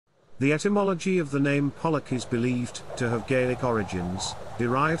The etymology of the name Pollock is believed to have Gaelic origins,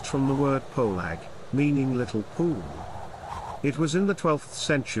 derived from the word pollag, meaning little pool. It was in the 12th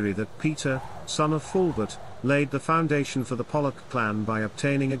century that Peter, son of Fulbert, laid the foundation for the Pollock clan by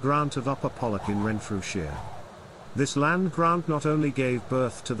obtaining a grant of Upper Pollock in Renfrewshire. This land grant not only gave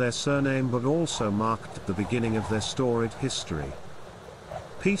birth to their surname but also marked the beginning of their storied history.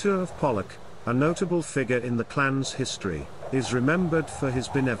 Peter of Pollock, a notable figure in the clan's history, is remembered for his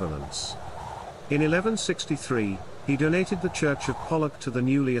benevolence. In 1163, he donated the church of Pollock to the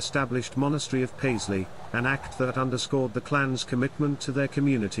newly established monastery of Paisley, an act that underscored the clan's commitment to their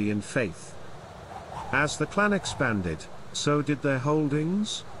community and faith. As the clan expanded, so did their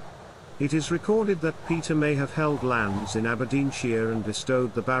holdings. It is recorded that Peter may have held lands in Aberdeenshire and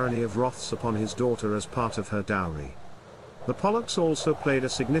bestowed the barony of Rothes upon his daughter as part of her dowry. The Pollocks also played a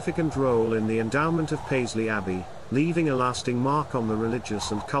significant role in the endowment of Paisley Abbey, leaving a lasting mark on the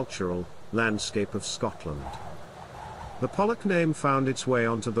religious and cultural landscape of Scotland. The Pollock name found its way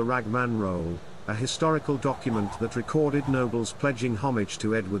onto the Ragman Roll, a historical document that recorded nobles pledging homage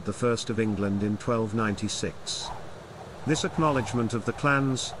to Edward I of England in 1296. This acknowledgment of the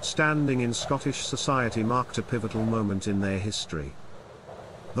clan's standing in Scottish society marked a pivotal moment in their history.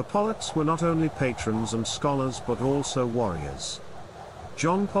 The Pollocks were not only patrons and scholars but also warriors.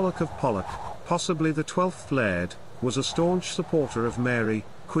 John Pollock of Pollock, possibly the 12th Laird, was a staunch supporter of Mary,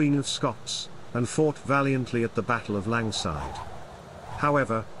 Queen of Scots, and fought valiantly at the Battle of Langside.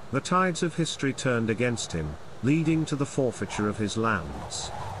 However, the tides of history turned against him, leading to the forfeiture of his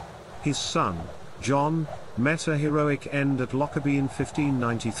lands. His son, John, met a heroic end at Lockerbie in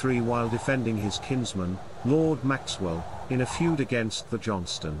 1593 while defending his kinsman, Lord Maxwell, in a feud against the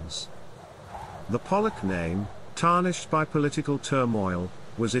Johnstons. The Pollock name, tarnished by political turmoil,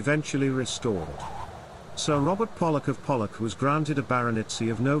 was eventually restored. Sir Robert Pollock of Pollock was granted a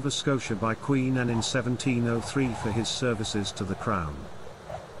baronetcy of Nova Scotia by Queen Anne in 1703 for his services to the Crown.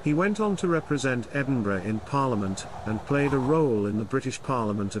 He went on to represent Edinburgh in Parliament, and played a role in the British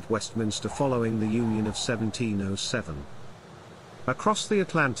Parliament at Westminster following the Union of 1707. Across the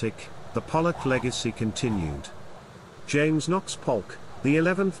Atlantic, the Pollock legacy continued. James Knox Polk, the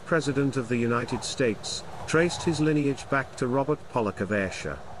 11th President of the United States, traced his lineage back to Robert Pollock of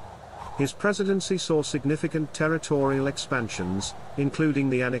Ayrshire. His presidency saw significant territorial expansions, including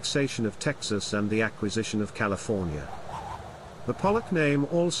the annexation of Texas and the acquisition of California. The Pollock name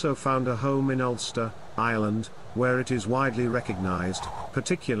also found a home in Ulster, Ireland, where it is widely recognized,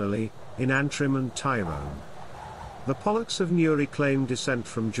 particularly in Antrim and Tyrone. The Pollocks of Newry claim descent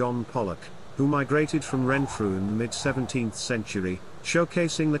from John Pollock, who migrated from Renfrew in the mid-17th century,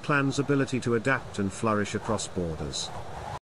 showcasing the clan's ability to adapt and flourish across borders.